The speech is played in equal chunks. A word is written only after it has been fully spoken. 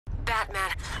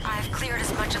Batman. I've cleared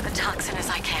as much of the toxin as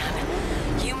I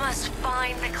can. You must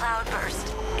find the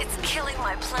cloudburst. It's killing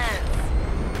my plants.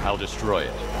 I'll destroy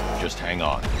it. Just hang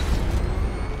on.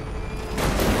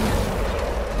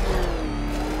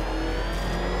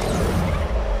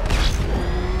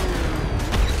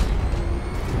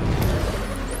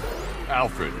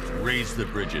 Alfred, raise the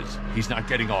bridges. He's not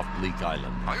getting off Bleak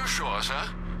Island. Are you sure, sir?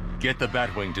 Get the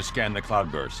Batwing to scan the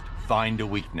cloudburst. Find a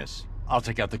weakness. I'll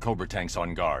take out the Cobra tanks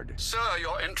on guard. Sir,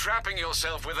 you're entrapping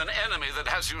yourself with an enemy that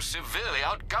has you severely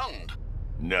outgunned.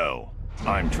 No,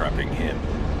 I'm trapping him.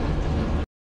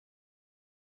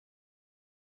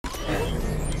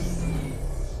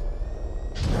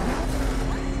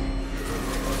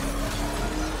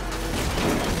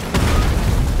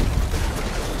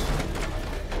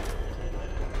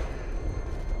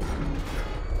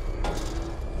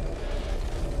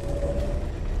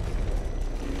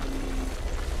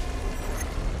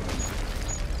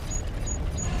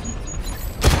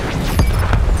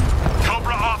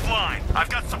 I've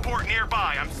got support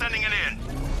nearby. I'm sending it in.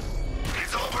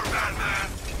 It's over, Batman.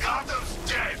 Gotham's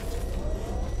dead.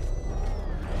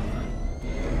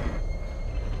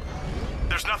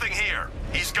 There's nothing here.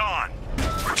 He's gone.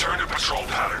 Return to patrol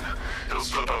pattern. He'll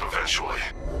slip up eventually.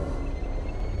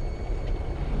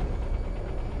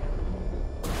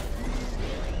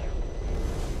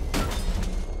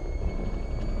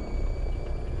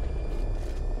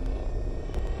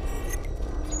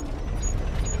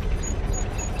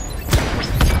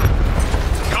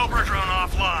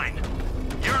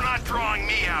 Drawing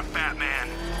me out, Batman.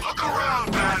 Look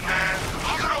around, Batman.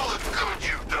 Look at all the good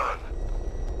you've done.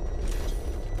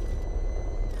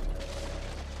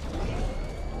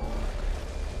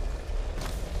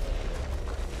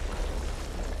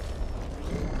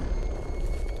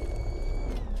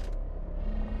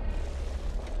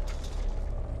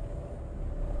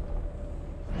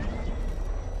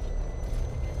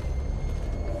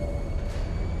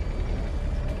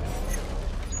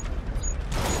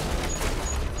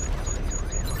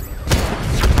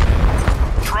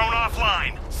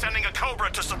 Sending a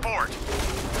Cobra to support.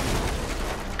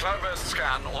 Cloudburst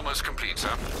scan almost complete,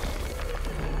 sir.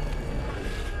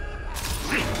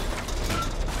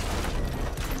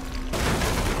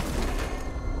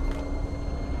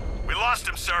 We lost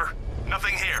him, sir.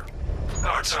 Nothing here.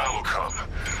 Our time will come.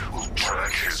 We'll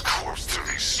drag his corpse through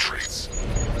these streets.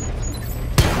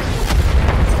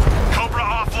 Cobra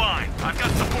offline. I've got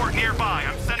support nearby.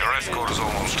 I'm sending Your escort is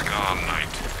almost gone, Knight.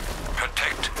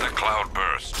 Protect the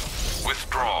cloudburst.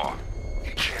 Withdraw. He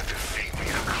can't defeat me.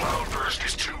 The cloudburst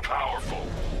is too powerful.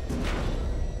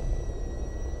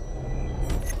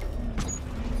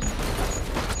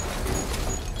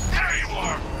 There you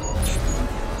are!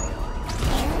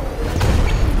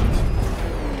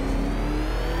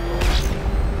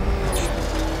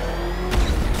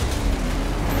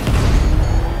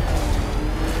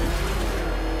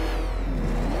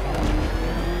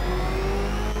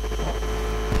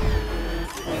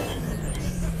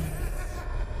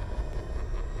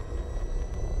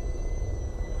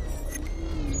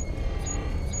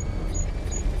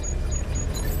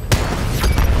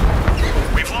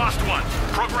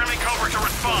 Programming Cobra to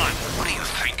respond. What do you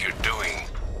think you're doing?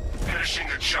 Finishing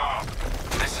the job.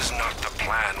 This is not the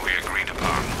plan we agreed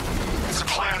upon. It's a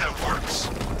plan that works.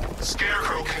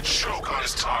 Scarecrow can choke on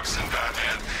his toxin,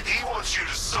 Batman. He wants you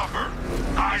to suffer.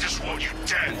 I just want you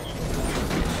dead.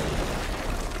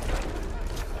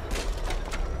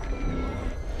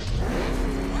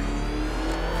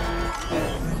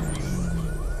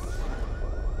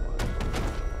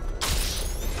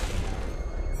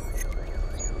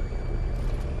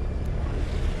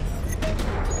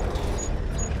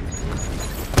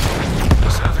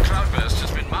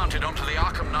 Onto the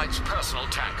Arkham Knight's personal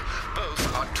tank.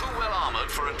 Both are too well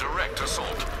armored for a direct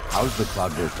assault. How's the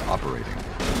cloudburst operating?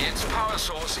 Its power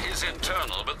source is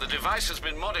internal, but the device has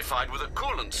been modified with a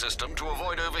coolant system to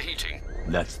avoid overheating.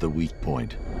 That's the weak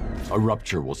point. A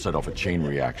rupture will set off a chain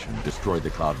reaction, destroy the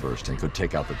cloudburst, and could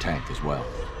take out the tank as well.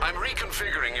 I'm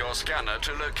reconfiguring your scanner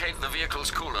to locate the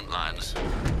vehicle's coolant lines.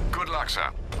 Good luck,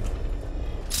 sir.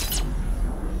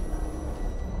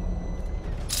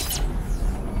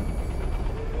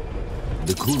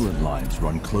 The coolant lines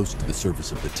run close to the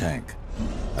surface of the tank.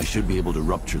 I should be able to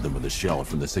rupture them with a shell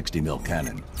from the 60mm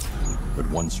cannon. But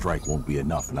one strike won't be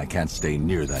enough, and I can't stay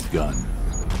near that gun.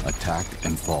 Attack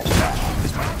and fall back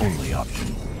is my only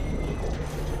option.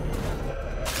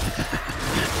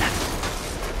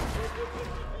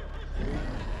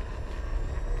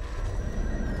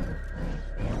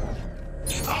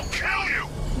 I'll kill you!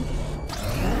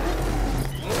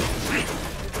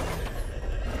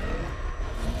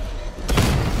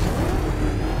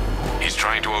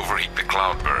 trying to overheat the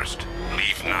cloudburst.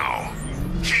 Leave now.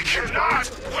 He cannot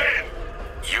win!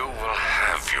 You will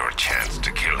have your chance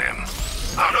to kill him.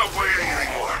 I'm not waiting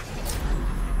anymore.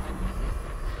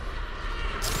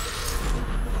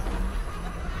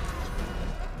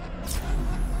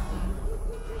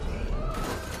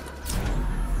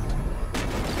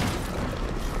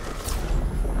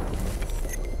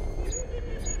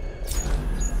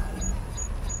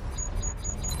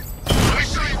 Let me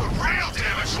show you what real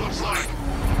damage looks like.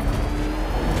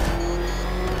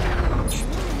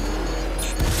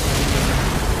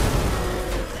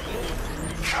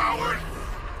 Coward!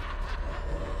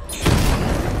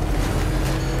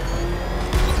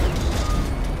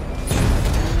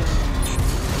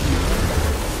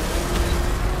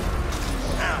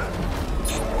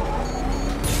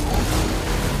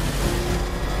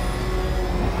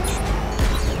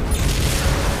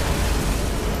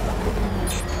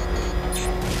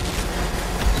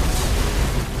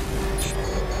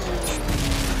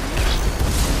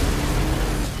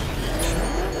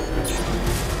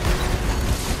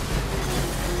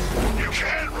 You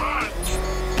can't run!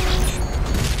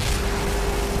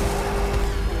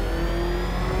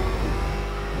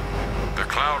 The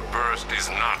cloudburst is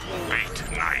not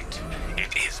fate, Knight.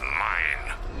 It is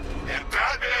mine. And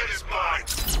Batman is mine!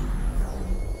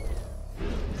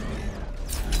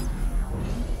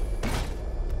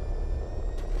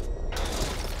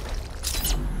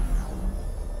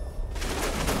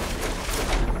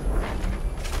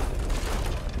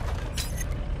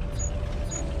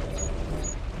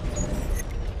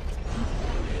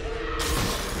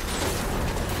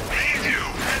 Need you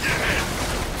head to head!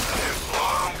 I have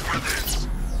longed for this!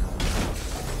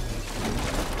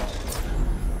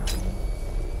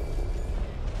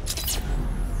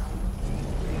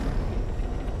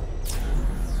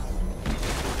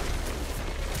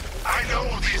 I know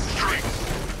these streets!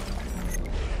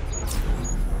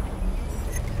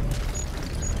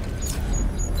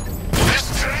 This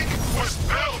tank was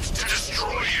built to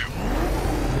destroy you!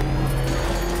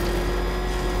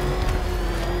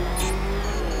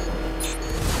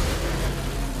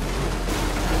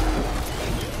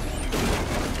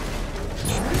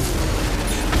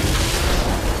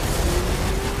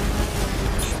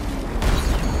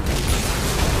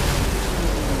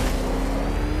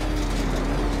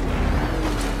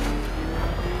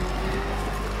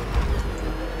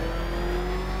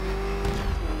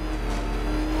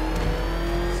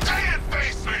 Stay and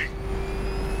face me!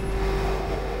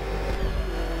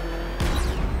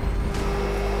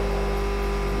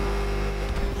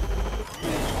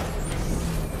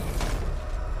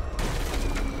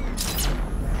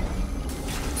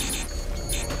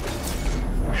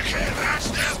 You can't match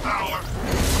this power!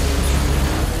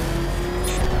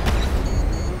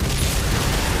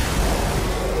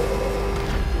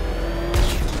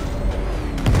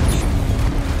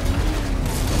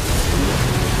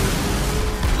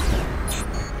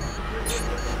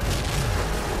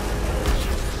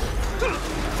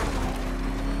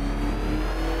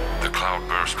 The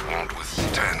cloudburst won't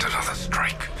withstand another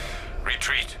strike.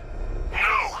 Retreat.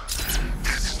 No!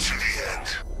 This is to the end.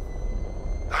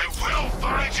 I will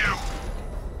find you!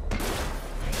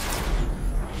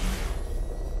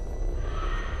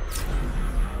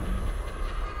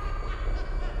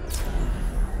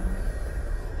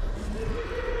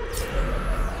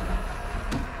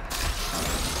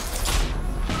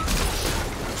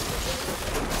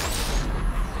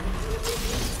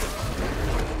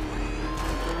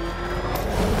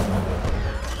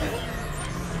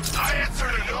 I answer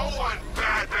to no one,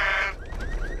 Batman!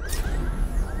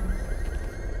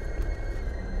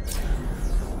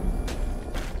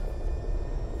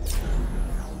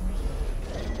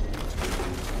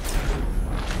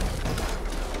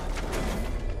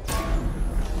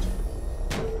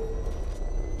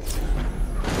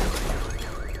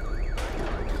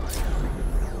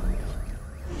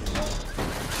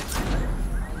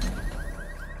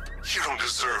 You don't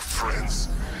deserve friends.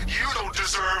 You don't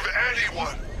deserve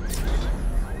anyone.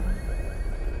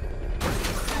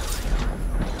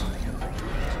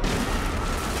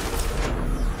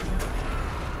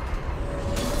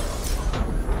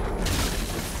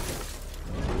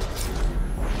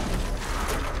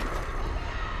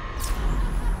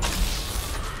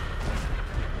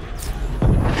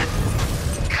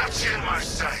 Got you in my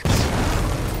sights.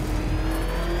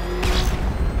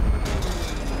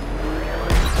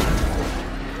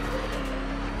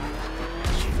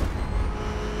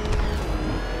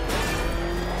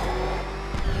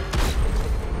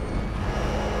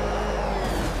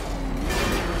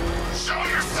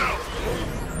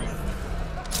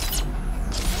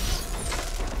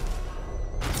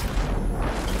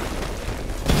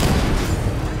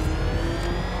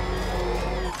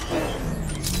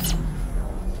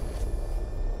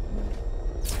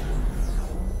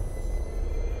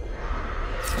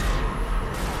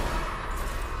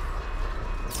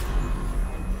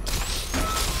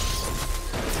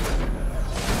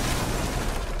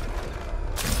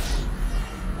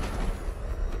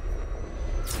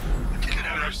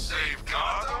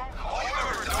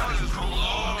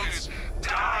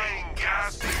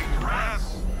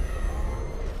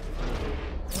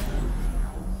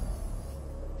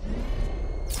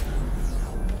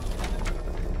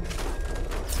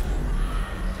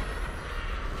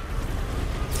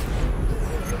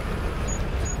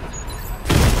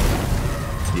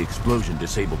 The explosion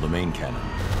disabled the main cannon.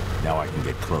 Now I can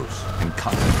get close and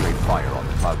concentrate fire on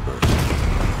the cloudburst.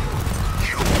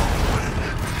 You won't win.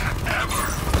 Ever.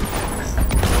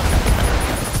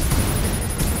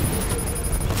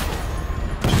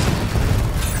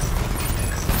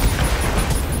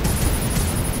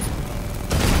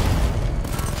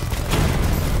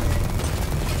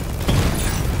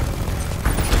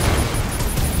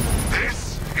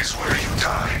 This is where you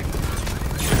die.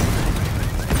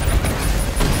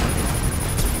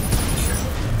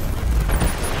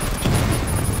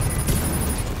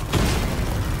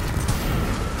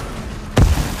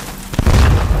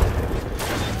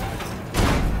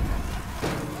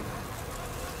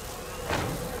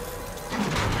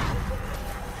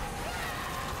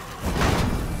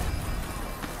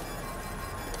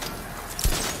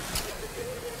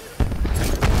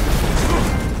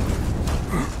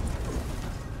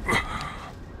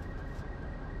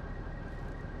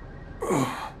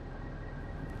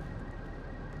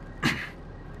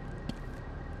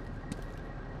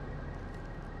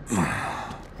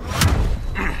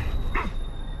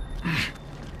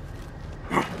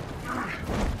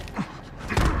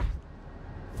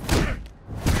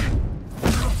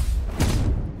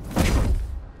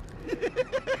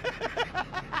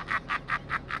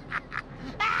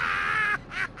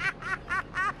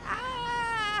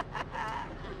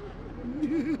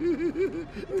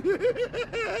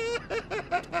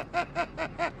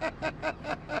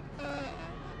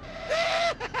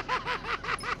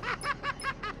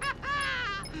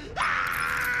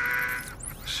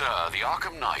 Sir, the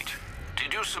Arkham Knight.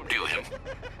 Did you subdue him?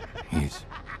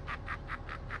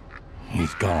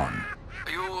 He's gone.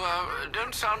 You,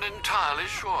 don't sound entirely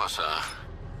sure, sir.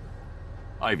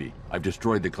 Ivy, I've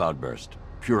destroyed the cloudburst.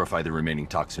 Purify the remaining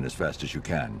toxin as fast as you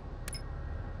can.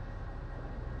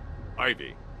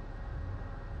 Ivy.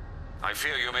 I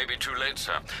fear you may be too late,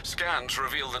 sir. Scans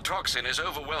reveal the toxin is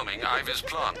overwhelming Ivy's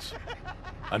plants.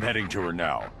 I'm heading to her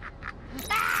now.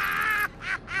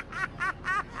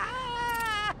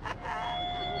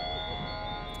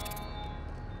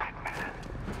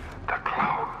 The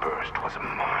cloudburst was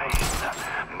mine.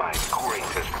 My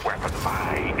greatest weapon,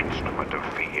 my instrument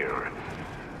of fear.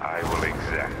 I will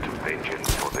exact vengeance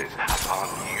for this upon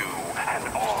you and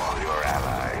all your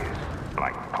allies.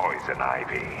 Like poison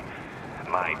ivy.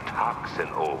 My toxin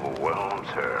overwhelms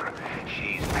her.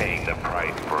 She's paying the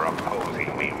price for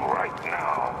opposing me right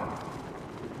now.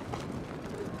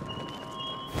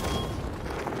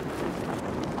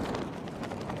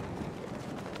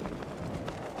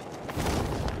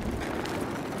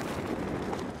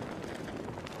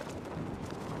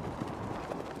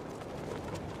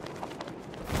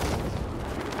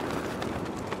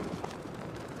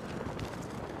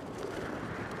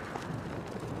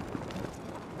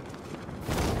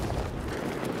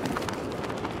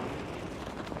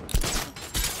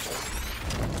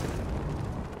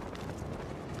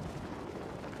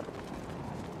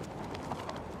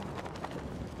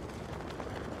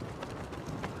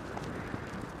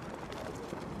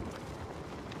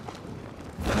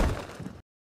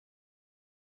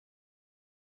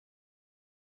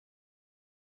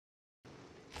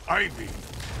 Ivy!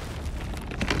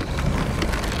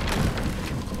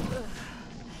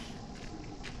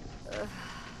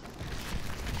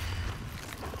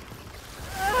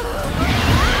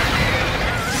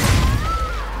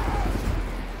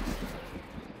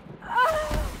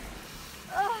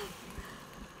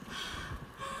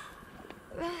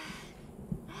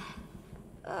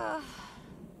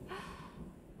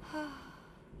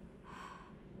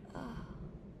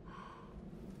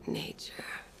 Nature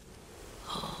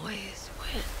always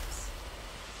wins.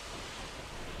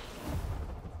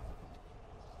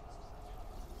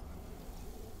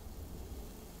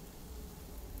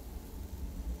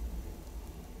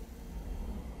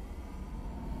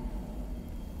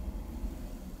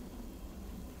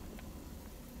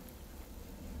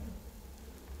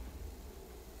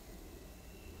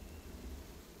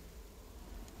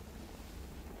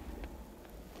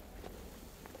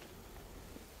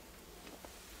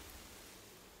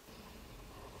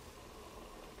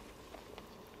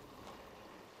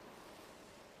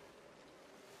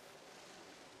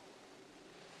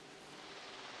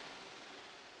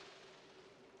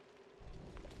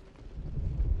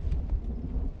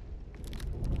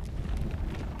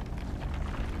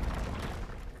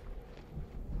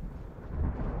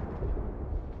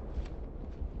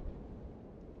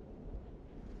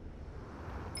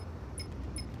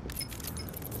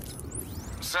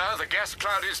 Sir, the gas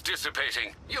cloud is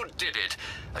dissipating. You did it.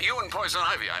 You and Poison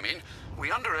Ivy, I mean.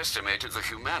 We underestimated the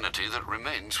humanity that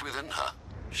remains within her.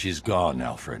 She's gone,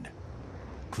 Alfred.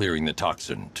 Clearing the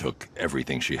toxin took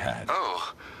everything she had.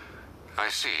 Oh, I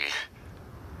see.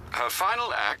 Her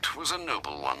final act was a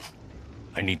noble one.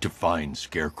 I need to find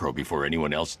Scarecrow before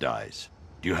anyone else dies.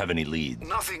 Do you have any leads?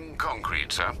 Nothing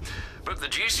concrete, sir. But the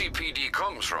GCPD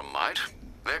comms room might.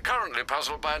 They're currently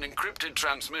puzzled by an encrypted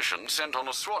transmission sent on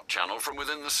a SWAT channel from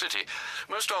within the city.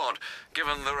 Most odd,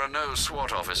 given there are no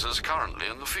SWAT officers currently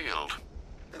in the field.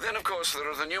 Then, of course, there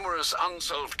are the numerous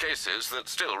unsolved cases that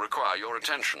still require your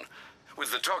attention.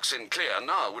 With the toxin clear,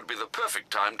 now would be the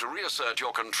perfect time to reassert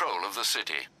your control of the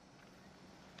city.